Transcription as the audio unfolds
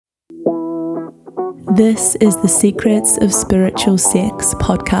This is the Secrets of Spiritual Sex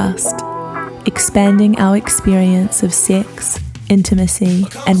podcast, expanding our experience of sex, intimacy,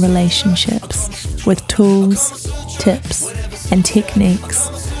 and relationships with tools, tips, and techniques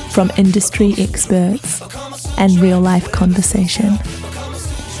from industry experts and real-life conversation.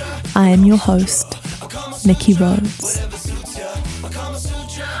 I am your host, Nikki Rhodes.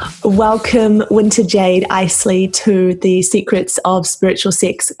 Welcome, Winter Jade Isley, to the Secrets of Spiritual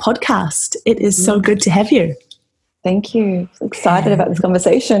Sex podcast. It is so good to have you. Thank you. I'm excited about this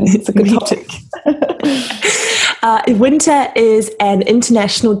conversation. It's a good topic. Winter is an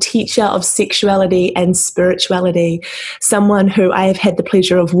international teacher of sexuality and spirituality, someone who I have had the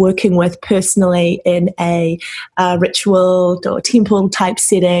pleasure of working with personally in a ritual or temple type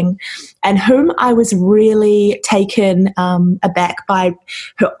setting, and whom I was really taken aback by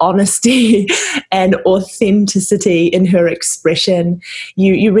her honesty and authenticity in her expression.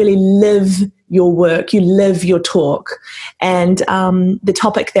 You really live your work, you live your talk. And the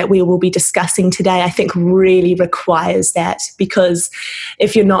topic that we will be discussing today, I think, really requires that, because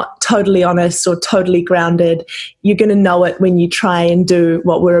if you're not totally honest or totally grounded, you're going to know it when you try and do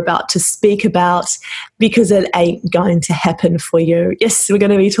what we're about to speak about, because it ain't going to happen for you. Yes, we're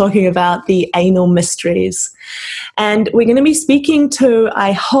going to be talking about the anal mysteries. And we're going to be speaking to,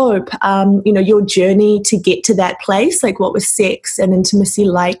 I hope, your journey to get to that place, like what was sex and intimacy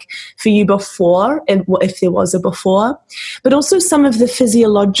like for you before, and if there was a before, but also some of the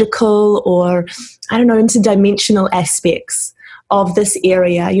physiological or, interdimensional aspects of this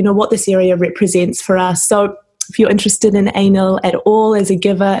area, what this area represents for us. So if you're interested in anal at all, as a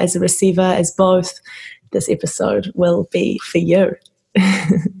giver, as a receiver, as both, this episode will be for you.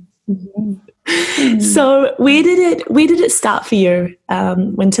 So where did it start for you,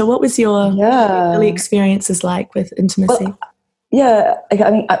 Winter? What was your early experiences like with intimacy?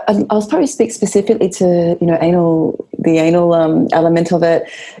 I'll probably speak specifically to the anal element of it.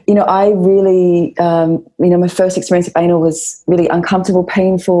 I really my first experience of anal was really uncomfortable,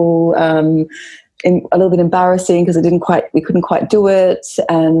 painful, and a little bit embarrassing because we couldn't quite do it.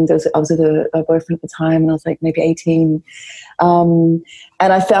 And I was with a boyfriend at the time, and I was like maybe 18. And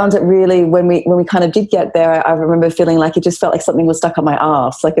I found it really, when we kind of did get there, I remember feeling like it just felt like something was stuck on my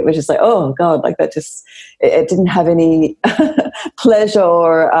arse. Like it was just like, oh God, like that just, it didn't have any pleasure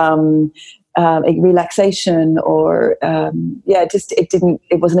or relaxation or,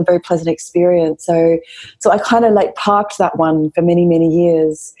 it wasn't a very pleasant experience. So I kind of like parked that one for many, many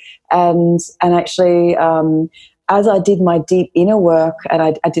years. And actually, as I did my deep inner work,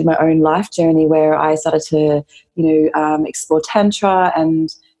 and I did my own life journey where I started to, explore Tantra and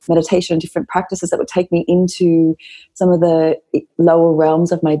meditation and different practices that would take me into some of the lower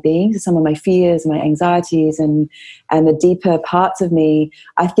realms of my being, some of my fears, my anxieties, and the deeper parts of me.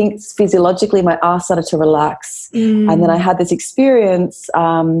 I think physiologically my ass started to relax. And then I had this experience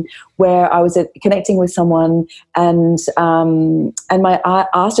where I was connecting with someone, and my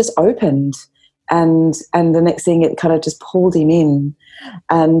ass just opened. And the next thing, it kind of just pulled him in,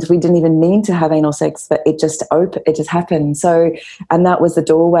 and we didn't even mean to have anal sex, but it just happened. So, and that was the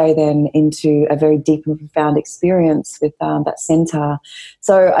doorway then into a very deep and profound experience with that center.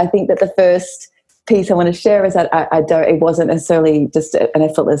 So I think that the first piece I want to share is that it wasn't necessarily just an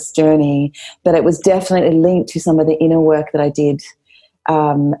effortless journey, but it was definitely linked to some of the inner work that I did.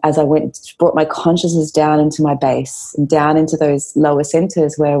 As I brought my consciousness down into my base and down into those lower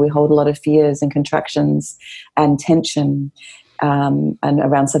centers where we hold a lot of fears and contractions and tension, and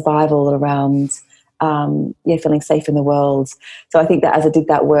around survival, around feeling safe in the world. So I think that as I did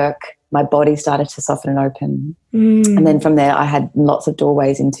that work, my body started to soften and open. And then from there, I had lots of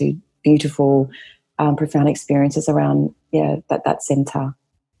doorways into beautiful, profound experiences around that center.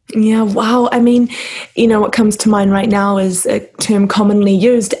 Yeah, wow. I mean, what comes to mind right now is a term commonly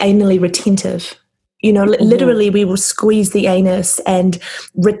used, anally retentive. Literally we will squeeze the anus and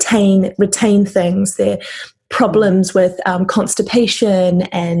retain things. There are problems with constipation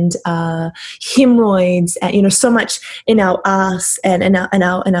and hemorrhoids, and so much in our ass and in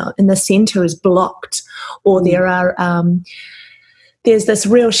the center is blocked, or there are there's this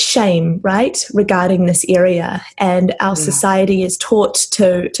real shame, right, regarding this area, and our society is taught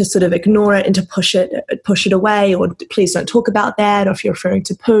to sort of ignore it and to push it away, or please don't talk about that, or if you're referring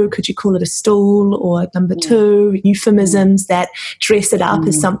to poo, could you call it a stool, or number two, euphemisms that dress it up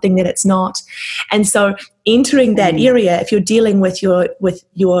as something that it's not. And so entering that area, if you're dealing with your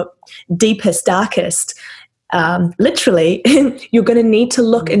deepest, darkest, literally, you're going to need to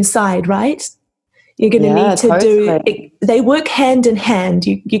look inside, right? You're going to need to do it. They work hand in hand.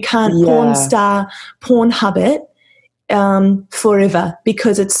 You can't porn hub it forever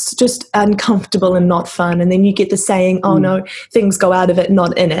because it's just uncomfortable and not fun. And then you get the saying, oh no, things go out of it,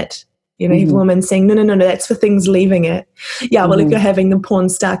 not in it. You know, you have women saying, no, that's for things leaving it. Yeah, well, if you're having the porn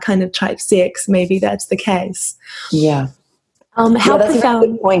star kind of type sex, maybe that's the case. Yeah. How that's profound. a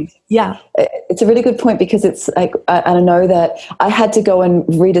really good point. Yeah. It's a really good point because it's like, I know that I had to go and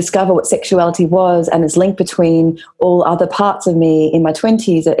rediscover what sexuality was and its link between all other parts of me in my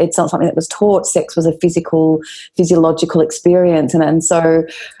 20s. It's not something that was taught. Sex was a physiological experience. And so,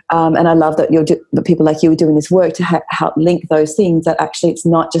 and I love that that people like you are doing this work to help link those things, that actually it's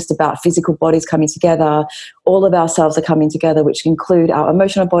not just about physical bodies coming together. All of ourselves are coming together, which include our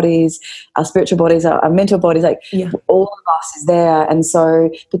emotional bodies, our spiritual bodies, our mental bodies, all of us is there. And so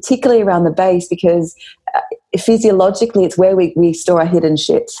particularly around the base, because physiologically it's where we store our hidden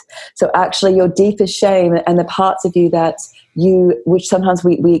shit. So actually your deepest shame and the parts of you that which sometimes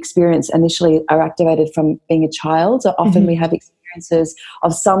we experience initially are activated from being a child. So often we have experiences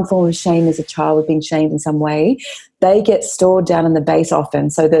of some form of shame as a child, with being shamed in some way. They get stored down in the base often.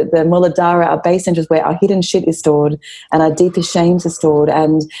 So the Muladhara, our base center, is where our hidden shit is stored and our deepest shames are stored.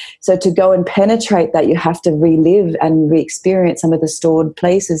 And so to go and penetrate that, you have to relive and re-experience some of the stored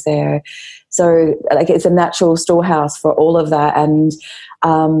places there. So like it's a natural storehouse for all of that. And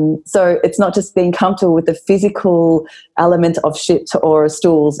so it's not just being comfortable with the physical element of shit or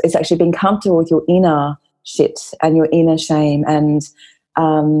stools. It's actually being comfortable with your inner shit and your inner shame. And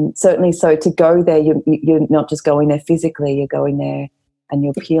certainly so to go there, you're not just going there physically, you're going there and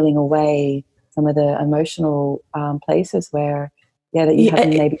you're peeling away some of the emotional places where, that you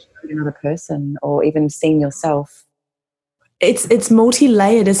haven't maybe showed another person or even seen yourself. It's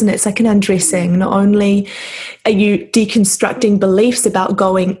multi-layered, isn't it? It's like an undressing. Not only are you deconstructing beliefs about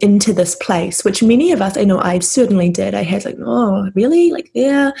going into this place, which many of us, I know I certainly did. I had like, oh, really? Like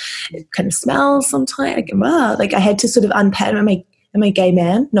there? It kind of smells sometimes. Like, wow. Like I had to sort of unpack, am I a gay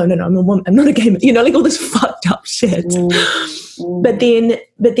man? No, I'm a woman. I'm not a gay man. You know, like all this fucked up shit. But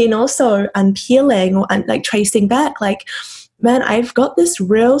then also unpeeling or like tracing back, like, man, I've got this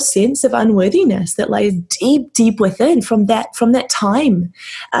real sense of unworthiness that lies deep, deep within from that time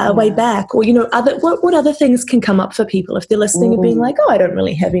way back. Or, you know, what other things can come up for people if they're listening and being like, oh, I don't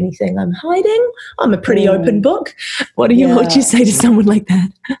really have anything I'm hiding. I'm a pretty open book. What would you say to someone like that?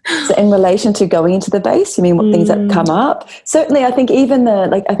 So in relation to going into the base, you mean what things that come up? Certainly, I think even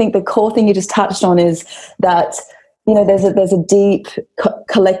I think the core thing you just touched on is that, you know, there's a deep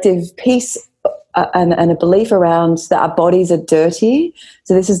collective piece and a belief around that our bodies are dirty.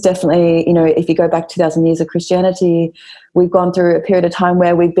 So this is definitely, you know, if you go back 2,000 years of Christianity, we've gone through a period of time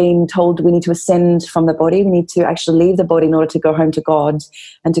where we've been told we need to ascend from the body. We need to actually leave the body in order to go home to God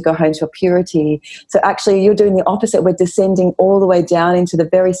and to go home to a purity. So actually you're doing the opposite. We're descending all the way down into the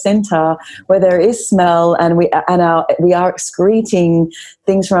very center where there is smell and we are excreting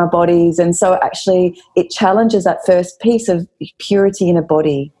things from our bodies. And so actually it challenges that first piece of purity in a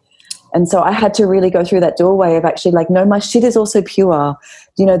body. And so I had to really go through that doorway of actually like, no, my shit is also pure.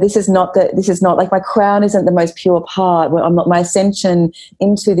 You know, this is not like my crown isn't the most pure part. I'm not, my ascension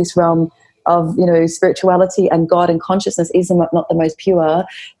into this realm of, you know, spirituality and God and consciousness is not the most pure.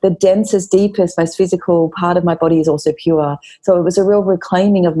 The densest, deepest, most physical part of my body is also pure. So it was a real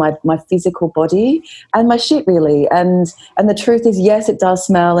reclaiming of my physical body and my shit really. And the truth is, yes, it does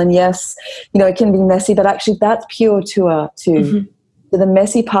smell and yes, you know, it can be messy, but actually that's pure too. So the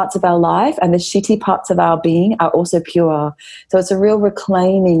messy parts of our life and the shitty parts of our being are also pure. So it's a real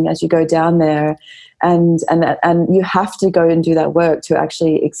reclaiming as you go down there, and you have to go and do that work to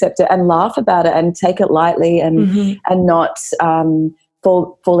actually accept it and laugh about it and take it lightly and not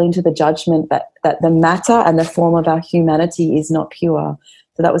fall into the judgment that the matter and the form of our humanity is not pure.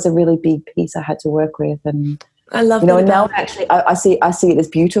 So that was a really big piece I had to work with. And I love, you know, and now actually I see it as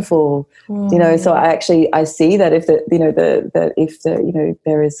beautiful, you know. So I see that if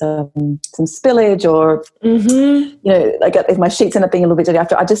there is some spillage or you know, like if my sheets end up being a little bit dirty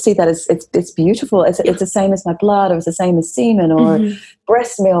after, I just see that as it's beautiful. It's the same as my blood, or it's the same as semen or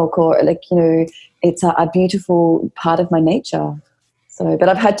breast milk, or like, you know, it's a beautiful part of my nature. So, but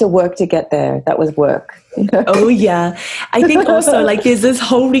I've had to work to get there. That was work. You know? Oh, yeah. I think also like there's this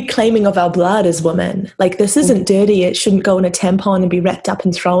whole reclaiming of our blood as women. Like this isn't dirty. It shouldn't go in a tampon and be wrapped up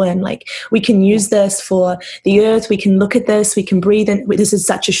and thrown in. Like we can use this for the earth. We can look at this. We can breathe in. This is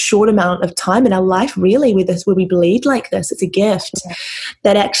such a short amount of time in our life really where we bleed like this. It's a gift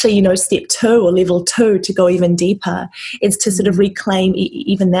that actually, you know, step 2 or level 2 to go even deeper is to sort of reclaim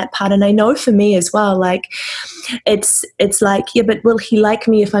even that part. And I know for me as well, like it's like, yeah, but will he like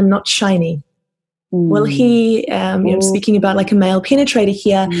me if I'm not shiny? Will he, speaking about like a male penetrator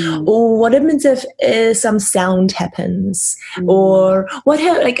here, or what happens if some sound happens? Or what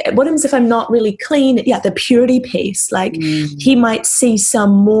happens if I'm not really clean? Yeah, the purity piece. Like he might see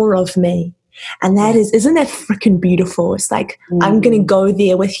some more of me. And that isn't that freaking beautiful? It's like, I'm going to go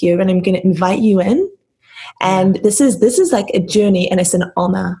there with you and I'm going to invite you in. And this is like a journey, and it's an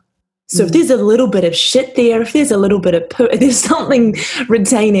honor. So if there's a little bit of shit there, if there's a little bit of if there's something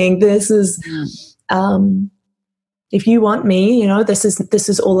retaining, this is, if you want me, this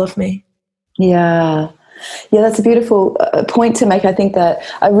is all of me. Yeah. Yeah, that's a beautiful point to make. I think that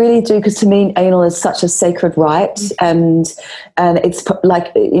I really do, because to me, anal is such a sacred rite, and it's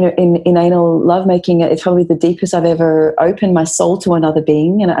like, in anal lovemaking, it's probably the deepest I've ever opened my soul to another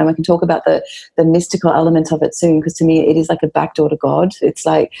being, and I can talk about the mystical element of it soon, because to me, it is like a backdoor to God. It's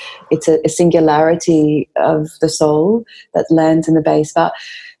like it's a singularity of the soul that lands in the base,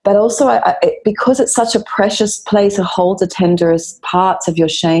 but also, because it's such a precious place to hold the tenderest parts of your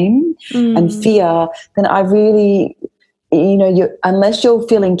shame and fear, then I really, unless you're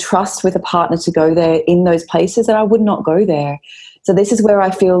feeling trust with a partner to go there in those places, then I would not go there. So this is where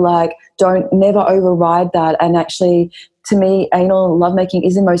I feel like never override that. And actually, to me, anal lovemaking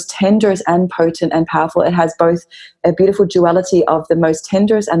is the most tenderest and potent and powerful. It has both a beautiful duality of the most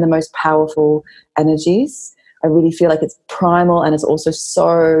tenderest and the most powerful energies. I really feel like it's primal, and it's also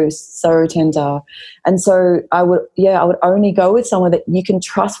so, so tender. And so I would only go with someone that you can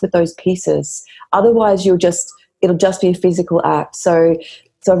trust with those pieces. Otherwise, it'll just be a physical act. So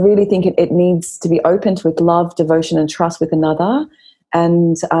I really think it needs to be opened with love, devotion, and trust with another.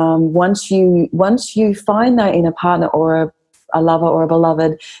 And once you find that in a partner or a lover or a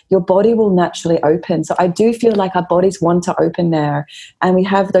beloved, your body will naturally open. So I do feel like our bodies want to open there, and we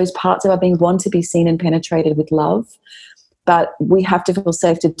have those parts of our being want to be seen and penetrated with love, but we have to feel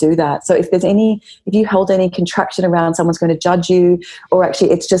safe to do that. So if you hold any contraction around, someone's going to judge you, or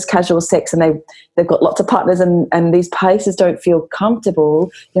actually it's just casual sex and they've got lots of partners and these places don't feel comfortable,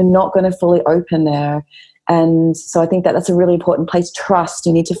 you're not going to fully open there. And so I think that's a really important place. Trust.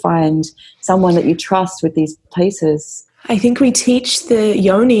 You need to find someone that you trust with these places. I think we teach the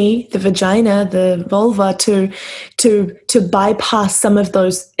yoni, the vagina, the vulva to bypass some of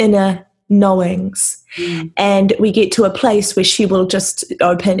those inner knowings. And we get to a place where she will just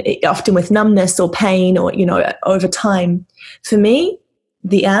open, often with numbness or pain or, over time. For me,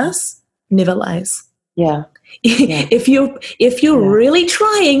 the ass never lies. Yeah. If you're really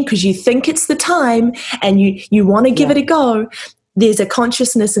trying because you think it's the time and you want to give it a go, there's a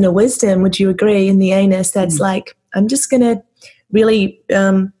consciousness and a wisdom, would you agree, in the anus that's like, I'm just going to really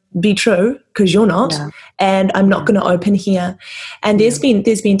be true because you're not, and I'm not going to open here. And there's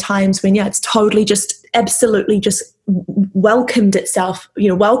been times when it's totally just absolutely just welcomed itself,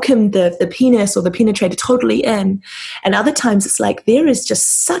 welcomed the penis or the penetrator totally in, and other times it's like there is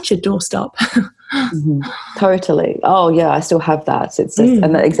just such a doorstop. Totally. Oh yeah, I still have that. It's just,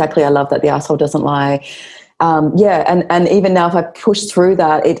 and exactly, I love that the asshole doesn't lie. And even now, if I push through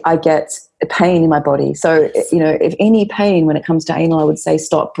that, I get pain in my body. So, if any pain when it comes to anal, I would say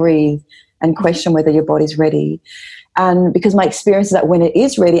stop, breathe, and question whether your body's ready. And because my experience is that when it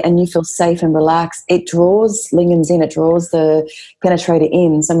is ready and you feel safe and relaxed, it draws lingens in, it draws the penetrator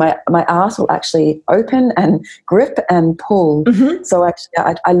in. So my ass will actually open and grip and pull. So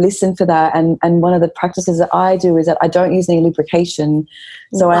actually I listen for that. And one of the practices that I do is that I don't use any lubrication.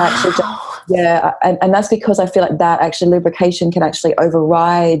 So I actually and that's because I feel like that actually lubrication can actually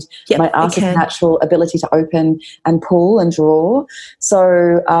override my ass's natural ability to open and pull and draw.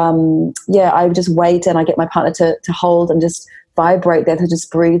 So I just wait and I get my partner to hold and just vibrate there, to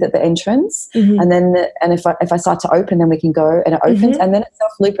just breathe at the entrance. And if I start to open, then we can go, and it opens and then it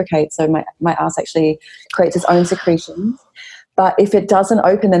self lubricates. So my ass actually creates its own secretions. But if it doesn't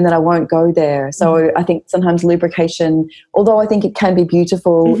open, then I won't go there. So I think sometimes lubrication, although I think it can be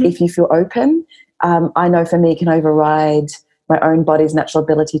beautiful if you feel open, I know for me it can override my own body's natural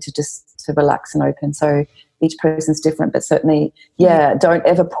ability to relax and open. So each person's different, but certainly, don't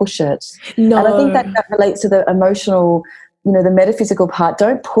ever push it. No. And I think that relates to the emotional, the metaphysical part.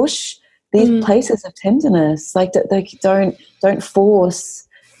 Don't push these places of tenderness. Like don't force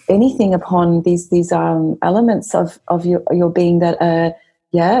anything upon these elements of your being that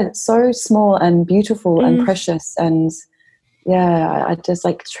are so small and beautiful and precious, and I just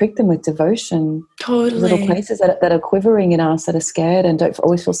like treat them with devotion. Totally. Little places that are quivering in us, that are scared and don't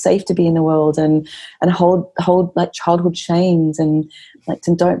always feel safe to be in the world, and hold like childhood chains, and like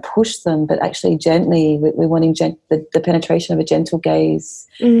don't push them, but actually gently. We're wanting the penetration of a gentle gaze.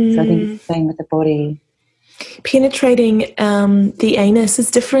 So I think it's the same with the body. penetrating the anus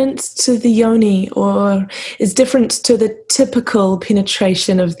is different to the yoni, or is different to the typical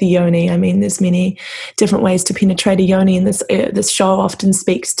penetration of the yoni? I mean, there's many different ways to penetrate a yoni, and this show often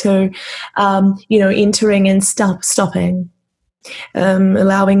speaks to, entering and stopping,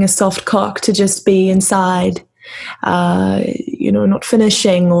 allowing a soft cock to just be inside, not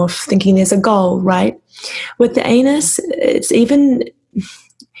finishing or thinking there's a goal, right? With the anus, it's even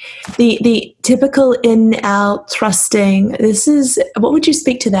the typical in-out thrusting. This is, what would you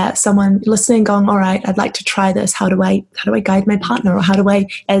speak to that? Someone listening going, all right, I'd like to try this. How do I guide my partner, or how do I,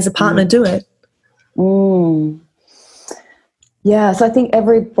 as a partner, do it? Yeah, so I think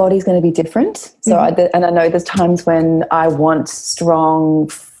everybody's going to be different. So, and I know there's times when I want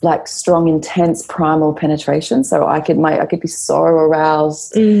strong, intense primal penetration. So I could be so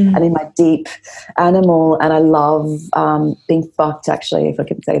aroused and in my deep animal, and I love being fucked. Actually, if I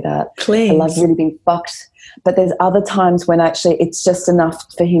can say that, please. I love really being fucked. But there's other times when actually it's just enough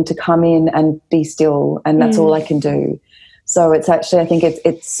for him to come in and be still, and that's all I can do. So it's actually, I think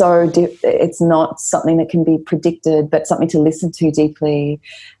it's not something that can be predicted, but something to listen to deeply.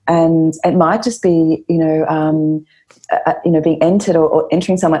 And it might just be, being entered or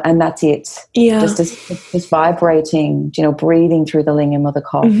entering someone, and that's it. Yeah. Just vibrating, breathing through the lingam or the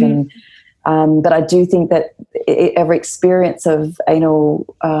cock. But I do think that every experience of anal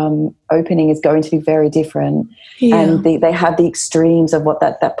opening is going to be very different. Yeah. And they have the extremes of what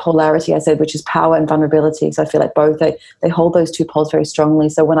that polarity I said, which is power and vulnerability. So I feel like both, they hold those two poles very strongly.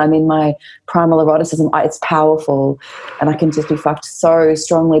 So when I'm in my primal eroticism, it's powerful and I can just be fucked so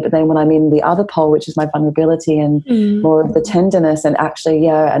strongly. But then when I'm in the other pole, which is my vulnerability and more of the tenderness, and actually,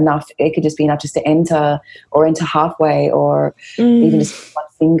 enough, it could just be enough just to enter halfway, or even just one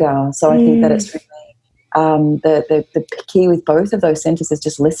finger. So I think that it's really the key with both of those centers is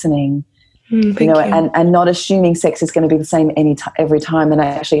just listening, and not assuming sex is going to be the same every time. And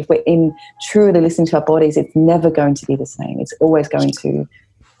actually, if we're truly listening to our bodies, it's never going to be the same. It's always going to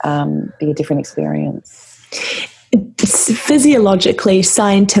be a different experience. Physiologically,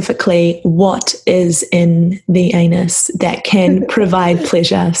 scientifically, what is in the anus that can provide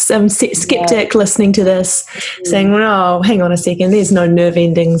pleasure? Some skeptic listening to this saying, "Oh, hang on a second, there's no nerve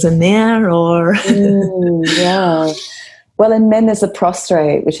endings in there," or Well, in men, there's the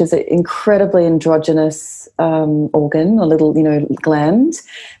prostrate, which is an incredibly androgynous organ, a little, gland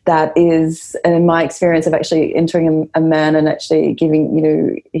that is, and in my experience of actually entering a man and actually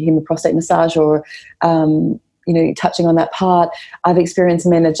giving, him a prostate massage or touching on that part, I've experienced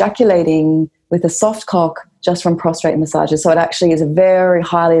men ejaculating with a soft cock just from prostrate massages. So it actually is a very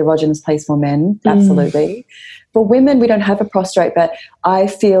highly erogenous place for men, absolutely. For women, we don't have a prostrate, but I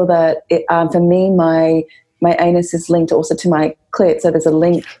feel that for me, my anus is linked also to my clit, so there's a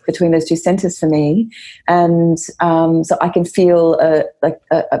link between those two centers for me, and so I can feel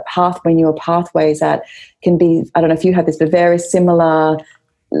a pathway, neural pathways that can be, I don't know if you have this, but very similar,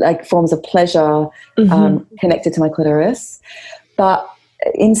 like forms of pleasure connected to my clitoris. But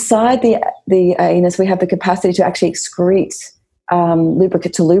inside the anus, we have the capacity to actually excrete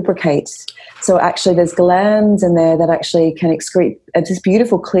lubricate. So actually there's glands in there that actually can excrete this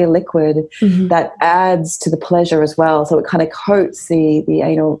beautiful clear liquid that adds to the pleasure as well. So it kind of coats the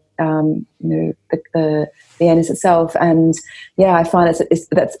anal, the anus itself. And I find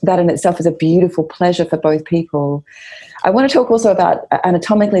that in itself is a beautiful pleasure for both people. I want to talk also about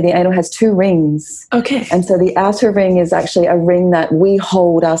anatomically, the anal has two rings. Okay. And so the outer ring is actually a ring that we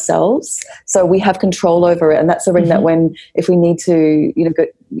hold ourselves. So we have control over it. And that's a ring that if we need to,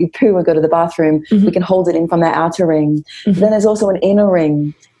 you poo and go to the bathroom, we can hold it in from that outer ring. Then there's also an inner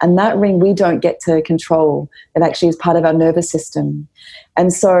ring. And that ring we don't get to control. It actually is part of our nervous system.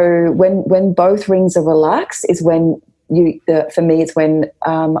 And so when both rings are relaxed is when for me, it's when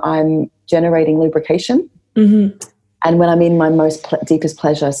I'm generating lubrication. And when I'm in my most deepest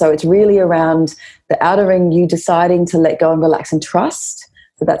pleasure. So it's really around the outer ring, you deciding to let go and relax and trust.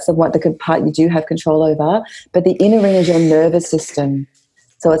 So that's the good part you do have control over. But the inner ring is your nervous system.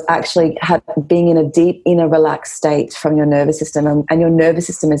 So it's actually being in a deep inner relaxed state from your nervous system. And your nervous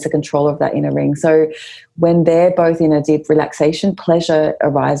system is the controller of that inner ring. So when they're both in a deep relaxation, pleasure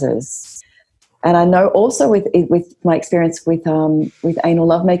arises. And I know also with my experience with anal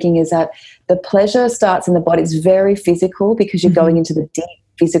lovemaking is that the pleasure starts in the body. It's very physical because you're going into the deep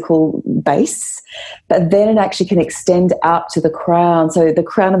physical base, but then it actually can extend out to the crown. So the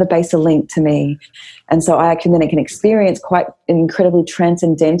crown and the base are linked to me. And so it can experience quite incredibly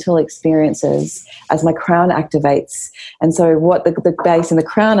transcendental experiences as my crown activates. And so what the base and the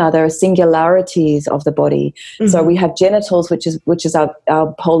crown are, there are singularities of the body. So we have genitals, which is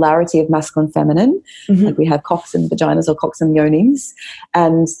our polarity of masculine and feminine. Like we have cocks and vaginas or cocks and yonis.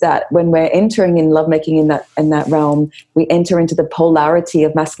 And that when we're entering in lovemaking in that realm, we enter into the polarity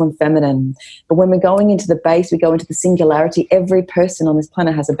of masculine and feminine. But when we're going into the base, we go into the singularity. Every person on this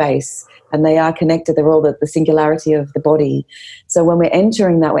planet has a base, and they are connected. They're all the singularity of the body. So when we're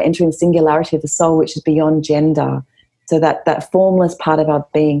entering that, we're entering the singularity of the soul, which is beyond gender. So that formless part of our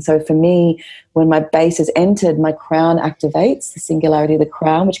being. So for me, when my base is entered, my crown activates, the singularity of the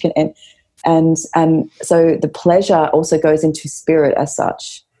crown, which can and so the pleasure also goes into spirit as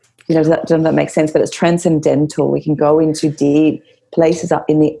such. Does that make sense? But it's transcendental. We can go into deep places up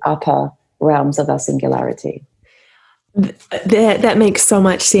in the upper realms of our singularity. That makes so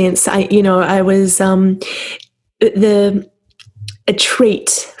much sense. I was a treat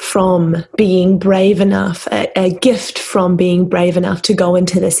from being brave enough, a gift from being brave enough to go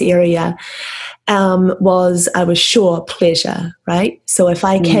into this area was, I was sure, pleasure, right? So if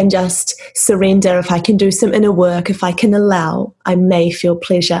I can just surrender, if I can do some inner work, if I can allow, I may feel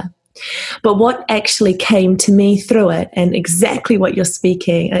pleasure. But what actually came to me through it, and exactly what you're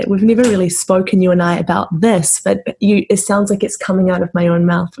speaking, we've never really spoken, you and I, about this, but it sounds like it's coming out of my own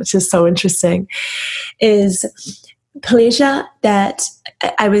mouth, which is so interesting, is pleasure that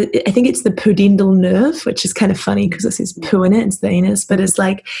I think it's the pudendal nerve, which is kind of funny because it says poo in it, it's the anus, but it's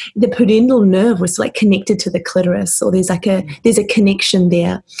like the pudendal nerve was like connected to the clitoris, or there's a connection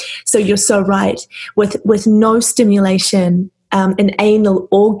there. So you're so right. With no stimulation, an anal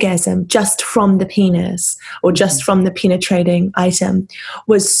orgasm just from the penis or just from the penetrating item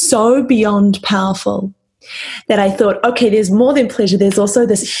was so beyond powerful that I thought, okay, there's more than pleasure. There's also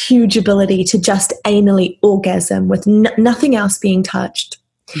this huge ability to just anally orgasm with nothing else being touched.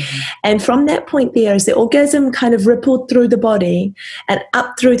 And from that point there, as the orgasm kind of rippled through the body and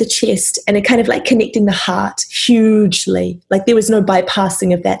up through the chest, and it kind of like connecting the heart hugely, like there was no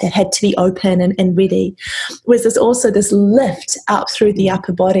bypassing of that had to be open and ready, was this also this lift up through the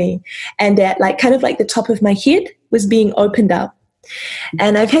upper body, and that like kind of like the top of my head was being opened up.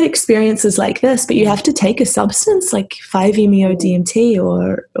 And I've had experiences like this, but you have to take a substance like 5-MeO-DMT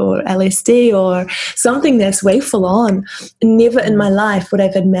or LSD or something that's way full on. Never in my life would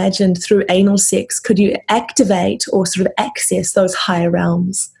I've imagined through anal sex could you activate or sort of access those higher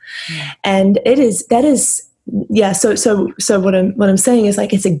realms. And so what I'm saying is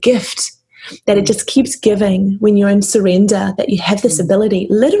like it's a gift that it just keeps giving when you're in surrender, that you have this ability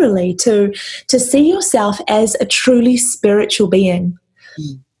literally to see yourself as a truly spiritual being.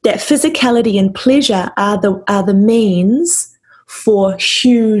 That physicality and pleasure are the means for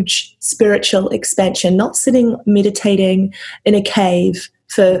huge spiritual expansion, not sitting meditating in a cave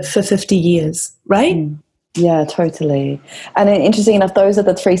for 50 years, right? Yeah, totally. And interesting enough, those are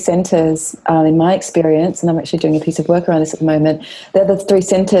the three centers in my experience, and I'm actually doing a piece of work around this at the moment. They're the three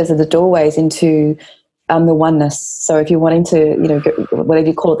centers of the doorways into the oneness. So if you're wanting to, whatever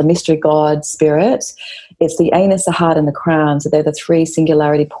you call it, the mystery God spirit, it's the anus, the heart, and the crown. So they're the three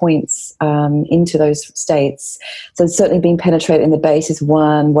singularity points into those states. So certainly being penetrated in the base is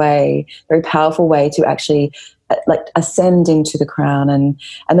one way, very powerful way to actually like ascend into the crown. And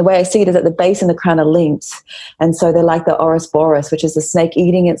the way I see it is that the base and the crown are linked. And so they're like the Ouroboros, which is the snake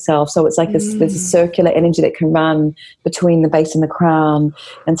eating itself. So it's like this circular energy that can run between the base and the crown.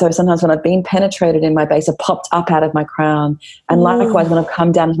 And so sometimes when I've been penetrated in my base, I've popped up out of my crown. And likewise, when I've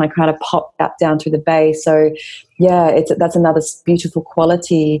come down to my crown, I've popped back down through the base. So yeah, that's another beautiful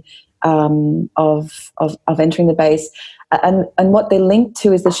quality of entering the base. And what they're linked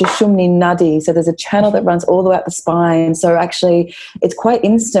to is the Sushumni Nadi. So there's a channel that runs all the way up the spine. So actually it's quite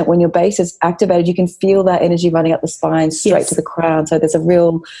instant when your base is activated. You can feel that energy running up the spine straight to the crown. So there's a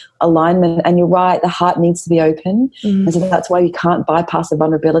real alignment. And you're right, the heart needs to be open. And so that's why you can't bypass the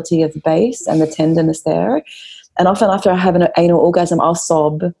vulnerability of the base and the tenderness there. And often after I have an anal orgasm, I'll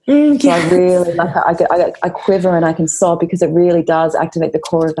sob. So I really I quiver and I can sob because it really does activate the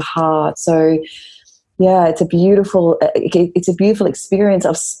core of the heart. So yeah, it's a beautiful experience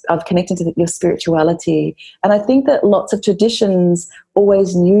of connecting to your spirituality. And I think that lots of traditions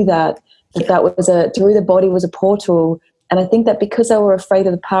always knew that was through the body was a portal. And I think that because they were afraid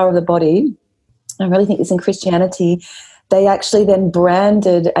of the power of the body, I really think it's in Christianity, they actually then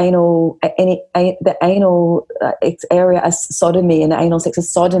branded the anal area as sodomy, and the anal sex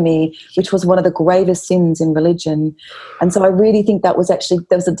as sodomy, which was one of the gravest sins in religion. And so I really think there was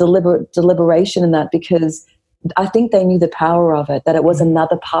a deliberation in that, because I think they knew the power of it, that it was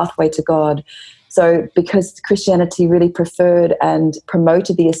another pathway to God. So because Christianity really preferred and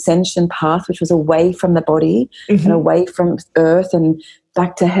promoted the ascension path, which was away from the body and away from earth and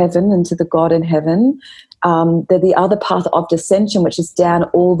back to heaven and to the God in heaven, the other path of descension, which is down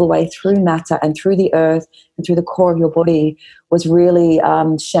all the way through matter and through the earth and through the core of your body, was really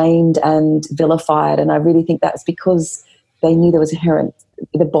shamed and vilified. And I really think that's because they knew there was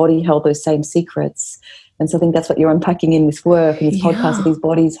the body held those same secrets. And so I think that's what you're unpacking in this work and this podcast, that these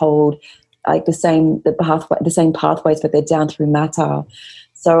bodies hold like the same pathways, but they're down through matter.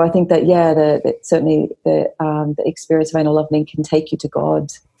 So I think that, certainly the experience of anal loving can take you to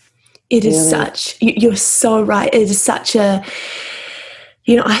God. It is you're so right. It is such a,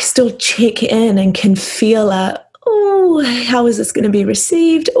 I still check in and can feel how is this going to be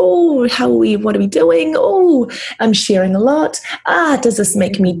received? What are we doing? I'm sharing a lot. Does this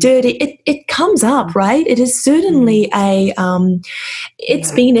make me dirty? It comes up, right? It is certainly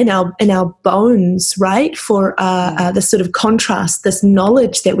it's been in our bones, right? For this sort of contrast, this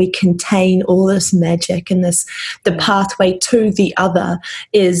knowledge that we contain all this magic and the pathway to the other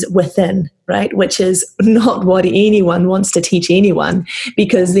is within, right? Which is not what anyone wants to teach anyone,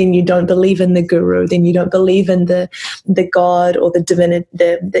 because then you don't believe in the guru, then you don't believe in the God or the divinity,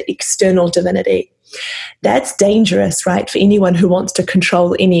 the external divinity. That's dangerous, right? For anyone who wants to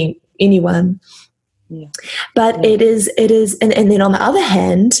control anyone. Yeah. But it is, and then on the other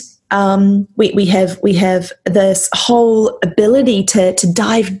hand, we have this whole ability to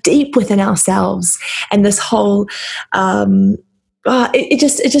dive deep within ourselves, and this whole it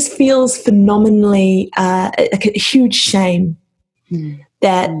just feels phenomenally like a huge shame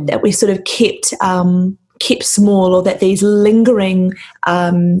that we sort of kept small, or that these lingering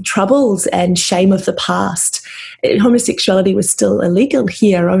troubles and shame of the past. Homosexuality was still illegal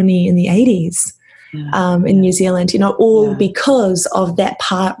here only in the 80s. In New Zealand, because of that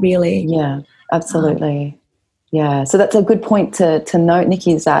part, really. Yeah, absolutely. So that's a good point to note,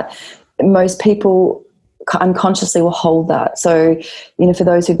 Nikki, is that most people unconsciously will hold that. So, for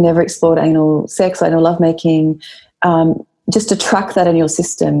those who've never explored anal sex, anal lovemaking, just to track that in your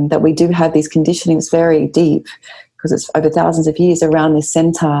system, that we do have these conditionings very deep, because it's over thousands of years around this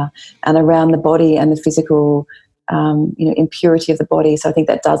center and around the body and the physical impurity of the body. So I think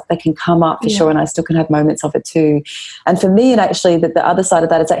that can come up for sure, and I still can have moments of it too. And for me, and actually the other side of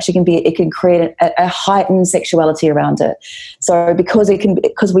that is actually it can create a heightened sexuality around it. So because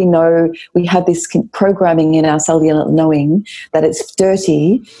we know we have this programming in our cellular knowing that it's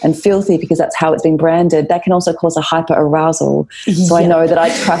dirty and filthy because that's how it's been branded, that can also cause a hyper arousal. So I know that I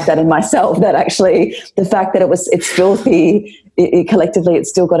track that in myself, that actually the fact that it's filthy, collectively it's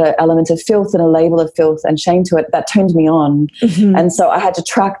still got an element of filth and a label of filth and shame to it, that turned me on. And so I had to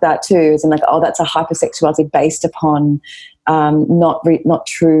track that too, as in like, that's a hypersexuality based upon not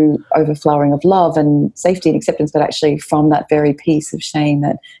true overflowing of love and safety and acceptance, but actually from that very piece of shame,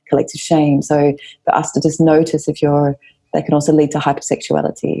 that collective shame. So for us to just notice that can also lead to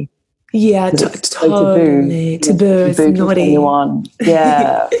hypersexuality. Yeah, totally. Taboo. It's naughty.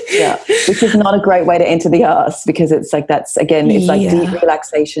 Which is not a great way to enter the arse, because it's like deep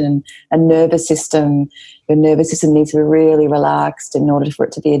relaxation and nervous system. Your nervous system needs to be really relaxed in order for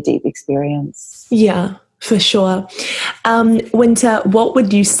it to be a deep experience. Yeah, for sure. Winter, what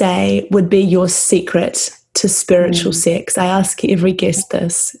would you say would be your secret to spiritual sex? I ask every guest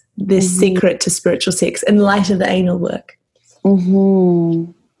this. The secret to spiritual sex in light of the anal work.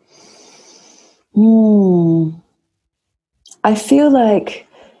 I feel like,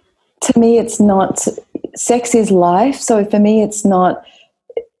 to me, it's not, sex is life. So for me, it's not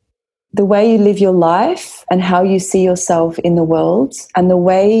the way you live your life and how you see yourself in the world, and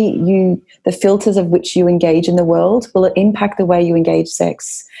the filters of which you engage in the world will impact the way you engage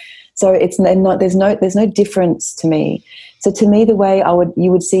sex. So there's no difference to me. So to me, the way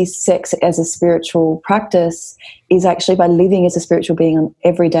you would see sex as a spiritual practice is actually by living as a spiritual being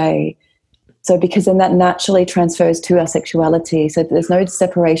every day. So because then that naturally transfers to our sexuality. So there's no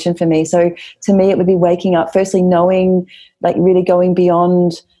separation for me. So to me, it would be waking up, firstly knowing, like really going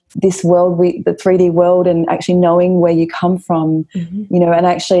beyond this world, the 3D world, and actually knowing where you come from, and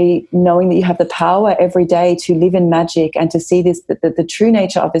actually knowing that you have the power every day to live in magic and to see the true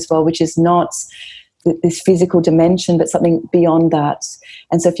nature of this world, which is not this physical dimension, but something beyond that.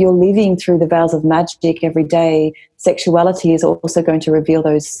 And so if you're living through the veils of magic every day, sexuality is also going to reveal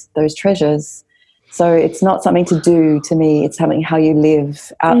those treasures. So it's not something to do, to me, it's something how you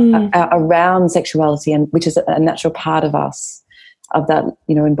live around sexuality, and which is a natural part of us. that,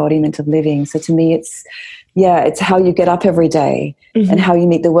 you know, embodiment of living. So to me, it's how you get up every day and how you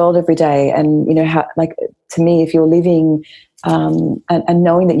meet the world every day. And, you know, how, like, to me, if you're living and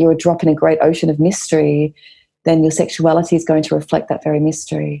knowing that you're a drop in a great ocean of mystery, then your sexuality is going to reflect that very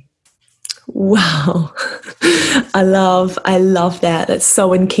mystery. Wow. I love that. It's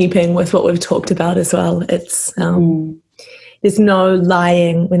so in keeping with what we've talked about as well. It's there's no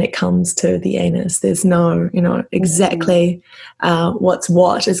lying when it comes to the anus. There's no, you know, exactly what's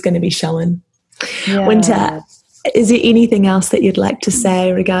what is going to be shown. Yeah. Winter, is there anything else that you'd like to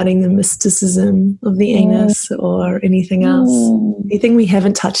say regarding the mysticism of the anus or anything else? Anything we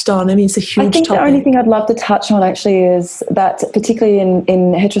haven't touched on? I mean, it's a huge topic. I think the only thing I'd love to touch on actually is that, particularly in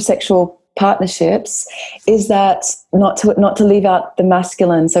heterosexual partnerships, is that not to leave out the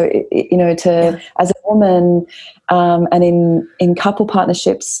masculine. So, you know, as a woman and in couple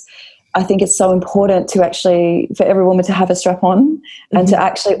partnerships, I think it's so important to actually, for every woman to have a strap on and to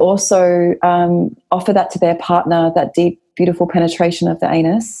actually also offer that to their partner, that deep, beautiful penetration of the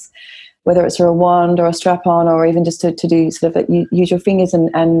anus, whether it's through a wand or a strap on, or even just to do sort of use your fingers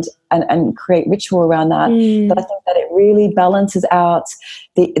and create ritual around that. But I think that it really balances out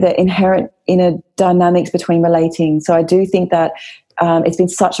the inherent inner dynamics between relating. So I do think that it's been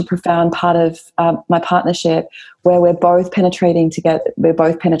such a profound part of my partnership, where we're both penetrating together. We're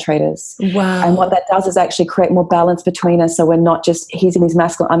both penetrators. Wow. And what that does is actually create more balance between us. So we're not just, he's in his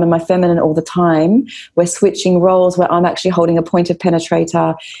masculine, I'm in my feminine all the time. We're switching roles where I'm actually holding a point of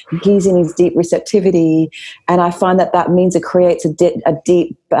penetrator, he's in his deep receptivity. And I find that means it creates a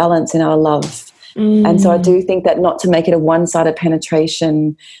deep balance in our love. And so I do think that not to make it a one-sided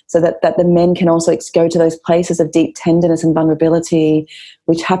penetration, so that the men can also go to those places of deep tenderness and vulnerability,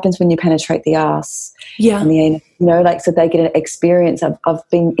 which happens when you penetrate the ass. Yeah. And the anus, you know, like, so they get an experience of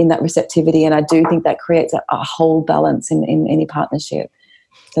being in that receptivity. And I do think that creates a whole balance in any partnership.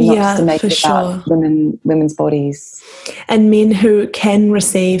 So not just to make it about women's bodies. And men who can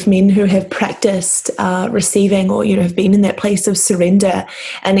receive, men who have practiced receiving, or, you know, have been in that place of surrender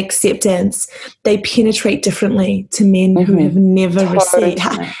and acceptance, they penetrate differently to men who have never received.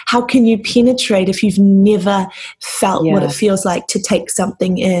 How can you penetrate if you've never felt what it feels like to take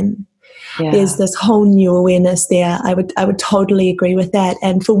something in? Yeah. There's this whole new awareness there. I would totally agree with that.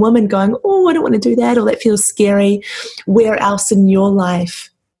 And for women going, oh, I don't want to do that, or that feels scary, where else in your life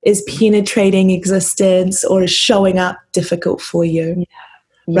is penetrating existence or is showing up difficult for you?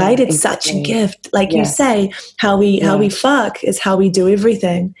 Right? It's such a gift. Like you say, how we fuck is how we do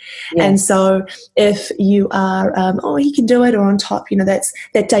everything. And so if you are, he can do it, or on top, you know,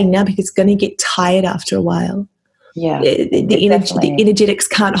 that dynamic is going to get tired after a while. Yeah, the energetics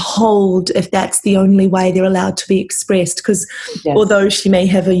can't hold if that's the only way they're allowed to be expressed, because although she may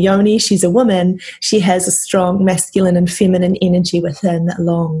have a yoni, she's a woman, she has a strong masculine and feminine energy within that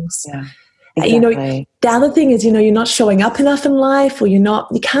longs. You know, the other thing is, you know, you're not showing up enough in life, or you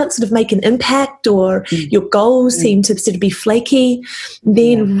can't sort of make an impact, or your goals seem to sort of be flaky.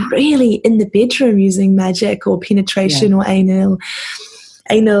 Then really in the bedroom, using magic or penetration or anal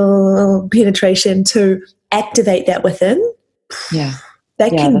penetration to activate that within, that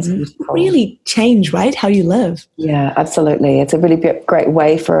can really change, right, how you live. Yeah, absolutely. It's a really great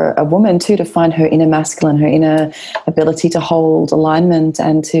way for a woman too to find her inner masculine, her inner ability to hold alignment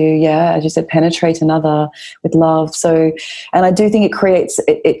and to, as you said, penetrate another with love. So, and I do think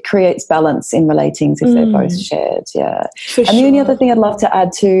it creates balance in relatings if they're both shared. The only other thing I'd love to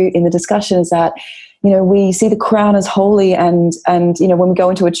add to in the discussion is that, you know, we see the crown as holy, and you know, when we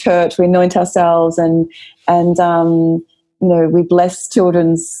go into a church, we anoint ourselves and you know, we bless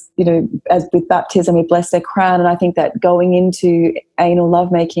children's, you know, as with baptism, we bless their crown. And I think that going into anal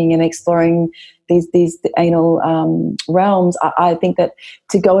lovemaking and exploring these anal realms, I think that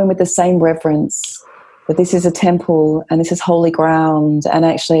to go in with the same reverence, that this is a temple and this is holy ground, and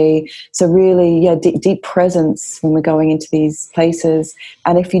actually, so really, deep presence when we're going into these places.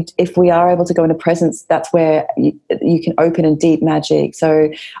 And if we are able to go into presence, that's where you can open in deep magic.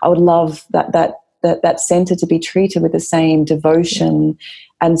 So I would love that center to be treated with the same devotion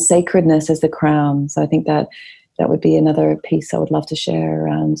and sacredness as the crown. So I think that would be another piece I would love to share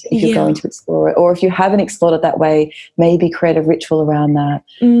around if you're going to explore it, or if you haven't explored it that way, maybe create a ritual around that,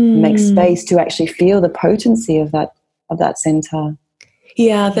 make space to actually feel the potency of that center.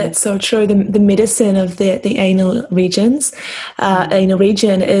 Yeah, that's so true. The medicine of the anal regions, anal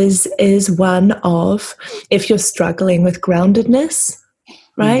region is one of, if you're struggling with groundedness,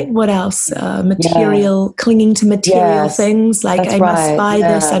 right? What else? Material, clinging to material things, like I must buy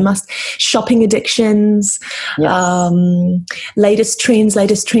this, I must, shopping addictions, latest trends,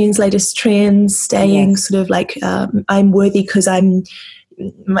 staying sort of like I'm worthy because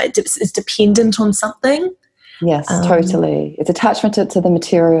it's dependent on something. Yes, totally. It's attachment to the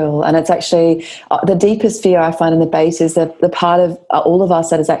material, and it's actually the deepest fear I find in the base is that the part of all of us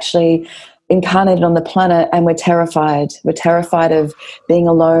that is actually incarnated on the planet, and we're terrified. We're terrified of being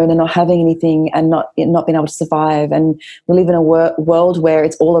alone and not having anything and not being able to survive. And we live in a world where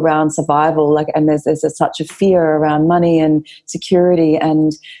it's all around survival, and there's such a fear around money and security,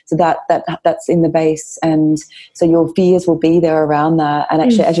 and so that's in the base. And so your fears will be there around that. And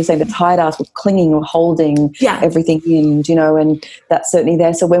actually, as you're saying, the tight ass with clinging or holding everything in, and that's certainly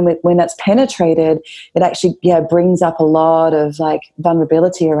there. So when that's penetrated, it actually brings up a lot of like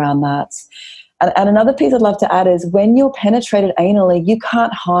vulnerability around that. And another piece I'd love to add is when you're penetrated anally, you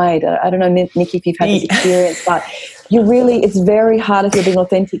can't hide. I don't know, Nikki, if you've had this experience, but it's very hard if you're being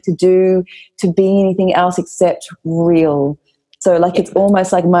authentic to be anything else except real. So like it's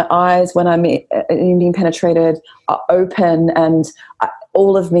almost like my eyes when I'm being penetrated are open, and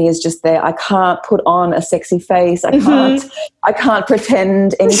all of me is just there. I can't put on a sexy face. I can't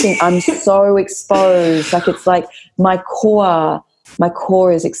pretend anything. I'm so exposed. Like it's like my core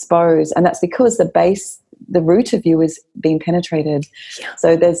is exposed, and that's because the root of you is being penetrated.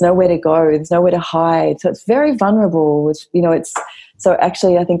 So there's nowhere to go, there's nowhere to hide, so it's very vulnerable. So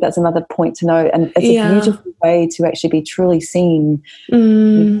actually I think that's another point to note, and it's a beautiful way to actually be truly seen.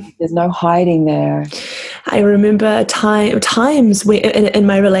 There's no hiding there. I remember times where in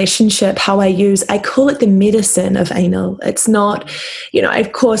my relationship how I call it the medicine of anal. It's not,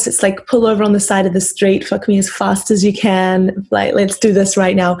 of course it's like pull over on the side of the street, fuck me as fast as you can, like let's do this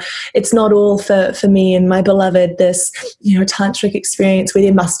right now. It's not all for me and my beloved, this tantric experience where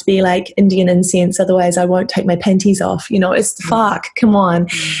there must be like Indian incense, otherwise I won't take my panties off. It's fuck, come on.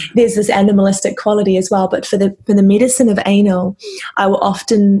 There's this animalistic quality as well. But for the medicine of anal, I will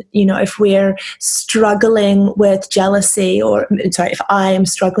often, if we're struggling with jealousy, if I am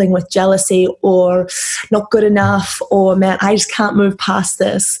struggling with jealousy or not good enough, or man, I just can't move past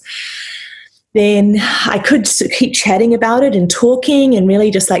this, then I could keep chatting about it and talking and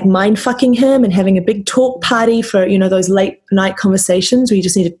really just like mind fucking him and having a big talk party for, those late night conversations where you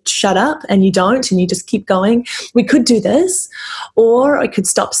just need to shut up and you don't, and you just keep going. We could do this, or I could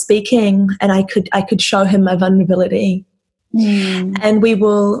stop speaking and I could show him my vulnerability. And we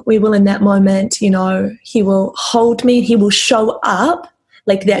will in that moment, he will hold me, he will show up.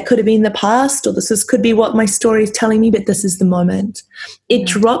 Like that could have been the past, or could be what my story is telling me, but this is the moment. It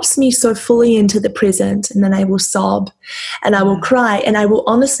drops me so fully into the present, and then I will sob and I will cry, and I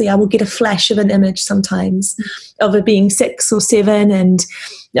will get a flash of an image sometimes of it being 6 or 7, and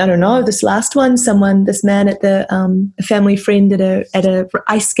I don't know, this last one, this man at a family friend at a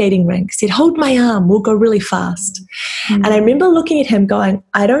ice skating rink said, hold my arm, we'll go really fast. And I remember looking at him going,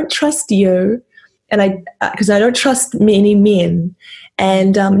 I don't trust you, and because I don't trust many men.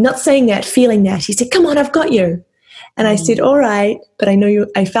 And not saying that, feeling that. He said, come on, I've got you. And I said, all right, but I know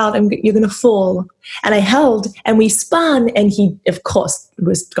I felt you're going to fall. And I held, and we spun, and he, of course,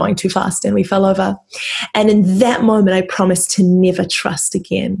 was going too fast, and we fell over. And in that moment, I promised to never trust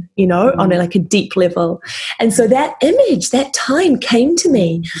again, on a deep level. And so that image, that time came to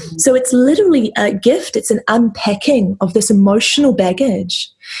me. So it's literally a gift. It's an unpacking of this emotional baggage.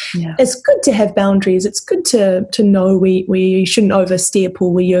 Yeah. It's good to have boundaries. It's good to know we shouldn't overstep,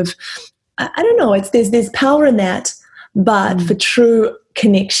 or I don't know, there's power in that. But for true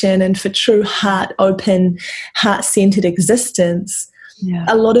connection and for true heart-open, heart-centered existence,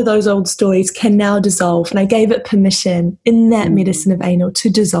 a lot of those old stories can now dissolve. And I gave it permission in that medicine of anal to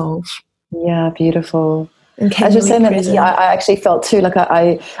dissolve. Yeah, beautiful. As you're saying that, I actually felt too, like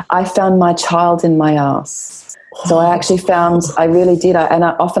I found my child in my ass. So I really did.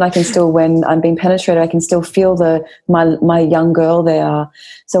 Often I can still, when I'm being penetrated, I can still feel my young girl there.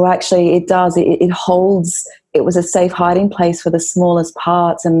 So actually it holds, it was a safe hiding place for the smallest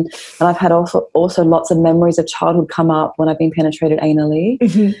parts. And I've had also lots of memories of childhood come up when I've been penetrated anally.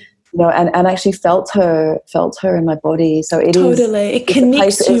 And actually felt her in my body. So it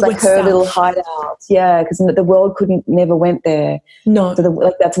connects you with like her little hideout. Yeah, because the world never went there. No.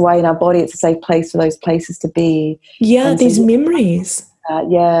 So that's why in our body it's a safe place for those places to be. Yeah, these memories.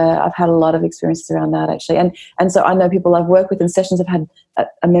 I've had a lot of experiences around that actually. And so I know people I've worked with in sessions have had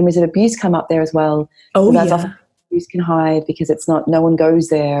memories of abuse come up there as well. Oh, so that's often abuse can hide because it's not, no one goes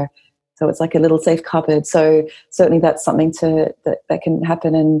there. So it's like a little safe cupboard. So certainly that's something that can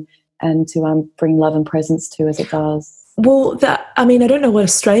happen and to bring love and presence to as it does. Well, I don't know what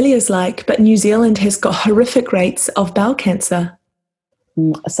Australia's like, but New Zealand has got horrific rates of bowel cancer.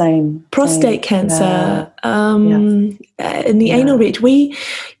 Same. Prostate cancer, in the anal reach. We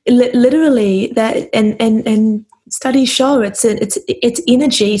literally that, and studies show it's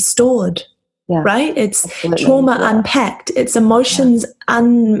energy stored. Yeah, right? It's trauma unpacked. It's emotions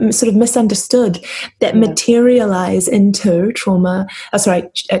sort of misunderstood that materialize into tumor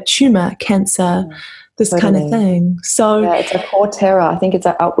cancer, this kind of thing. So it's a core terror. I think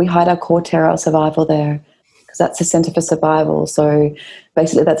we hide our core terror of survival there, because that's the center for survival. So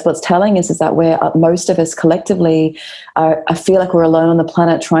basically that's what's telling us, is that most of us collectively I feel like we're alone on the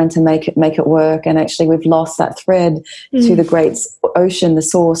planet trying to make it work, and actually we've lost that thread to the great ocean, the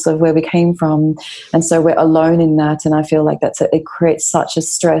source of where we came from, and so we're alone in that. And I feel like it creates such a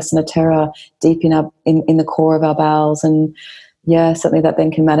stress and a terror deep in the core of our bowels, and something that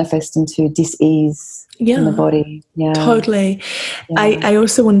then can manifest into dis-ease in the body. Totally. I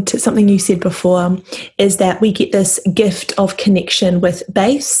also wanted to, something you said before is that we get this gift of connection with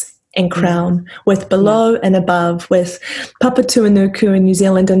base and crown, with below and above, with Papatūānuku in New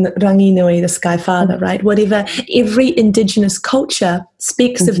Zealand and Ranginui, the Sky Father, right? Whatever, every Indigenous culture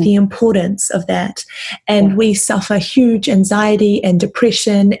speaks of the importance of that. And we suffer huge anxiety and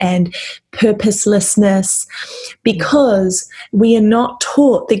depression and purposelessness because we are not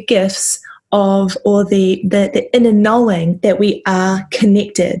taught the gifts of, or the inner knowing that we are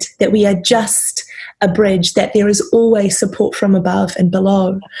connected, that we are just a bridge, that there is always support from above and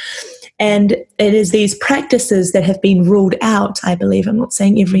below. And it is these practices that have been ruled out, I believe. I'm not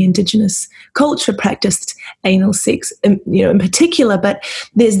saying every Indigenous culture practiced anal sex, in particular, but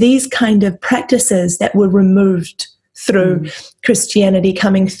there's these kind of practices that were removed through Christianity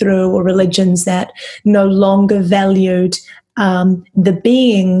coming through, or religions that no longer valued the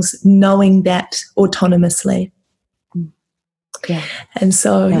beings knowing that autonomously. Yeah. And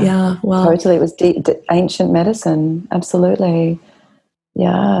so, totally. It was ancient medicine. Absolutely.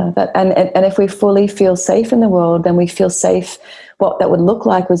 Yeah. And if we fully feel safe in the world, then we feel safe. What that would look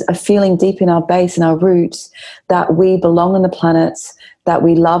like was a feeling deep in our base and our roots that we belong on the planet, that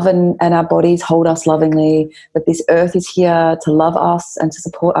we love and our bodies hold us lovingly, that this earth is here to love us and to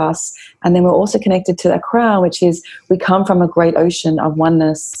support us. And then we're also connected to that crown, which is we come from a great ocean of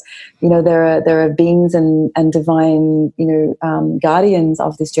oneness. There are beings and divine, guardians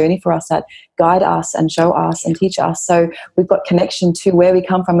of this journey for us that guide us and show us and teach us. So we've got connection to where we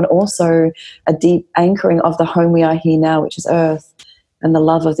come from, and also a deep anchoring of the home we are here now, which is Earth, and the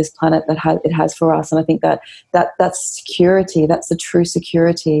love of this planet that it has for us. And I think that's security. That's the true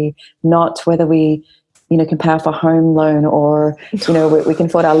security, not whether we, can pay off a home loan, or, we can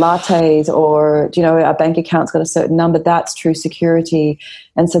afford our lattes, or, our bank account's got a certain number. That's true security.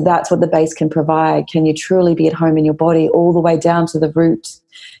 And so that's what the base can provide. Can you truly be at home in your body all the way down to the root?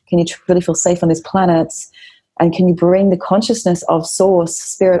 Can you truly feel safe on this planet? And can you bring the consciousness of source,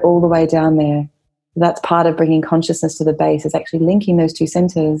 spirit, all the way down there? That's part of bringing consciousness to the base, is actually linking those two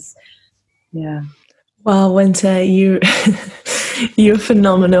centers. Yeah. Well, Winter, you're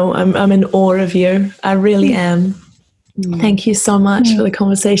phenomenal. I'm in awe of you. I really am. Thank you so much for the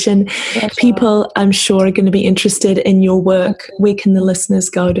conversation. Pleasure. People, I'm sure, are going to be interested in your work. Where can the listeners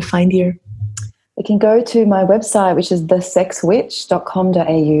go to find you? They can go to my website, which is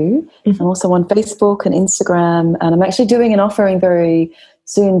thesexwitch.com.au. I'm also on Facebook and Instagram, and I'm actually doing an offering very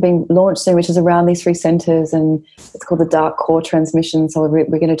soon, being launched soon, which is around these 3 centers, and it's called the Dark Core Transmission. So we're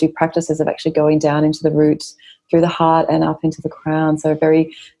going to do practices of actually going down into the root, through the heart and up into the crown. So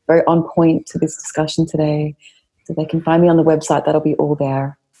very, very on point to this discussion today. So they can find me on the website. That'll be all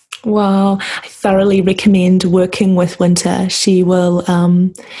there. Well, I thoroughly recommend working with Winter. She will,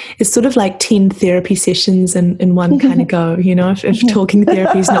 it's sort of like 10 therapy sessions in one kind of go, if talking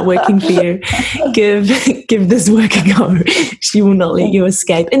therapy is not working for you, give this work a go. She will not let you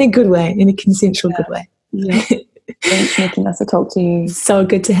escape, in a good way, in a consensual good way. Yeah. Thanks, Nikki. Nice to talk to you. So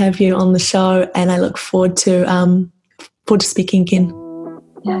good to have you on the show, and I look forward to speaking again.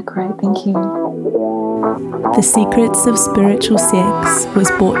 Yeah, great. Thank you. The Secrets of Spiritual Sex was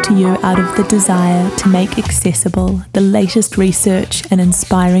brought to you out of the desire to make accessible the latest research and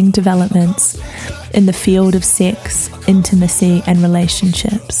inspiring developments in the field of sex, intimacy, and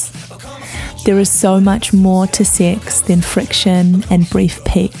relationships. There is so much more to sex than friction and brief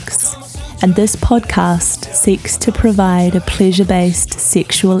peaks, and this podcast seeks to provide a pleasure-based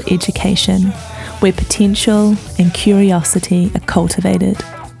sexual education where potential and curiosity are cultivated.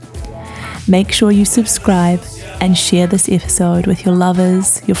 Make sure you subscribe and share this episode with your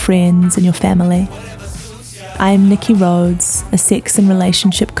lovers, your friends, and your family. I am Nikki Rhodes, a sex and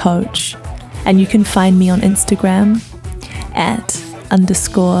relationship coach, and you can find me on Instagram at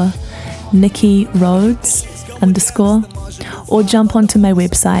 _Nikki Rhodes _ or jump onto my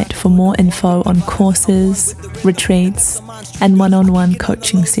website for more info on courses, retreats, and one-on-one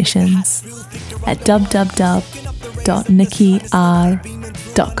coaching sessions at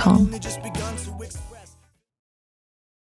www.nikkir.com.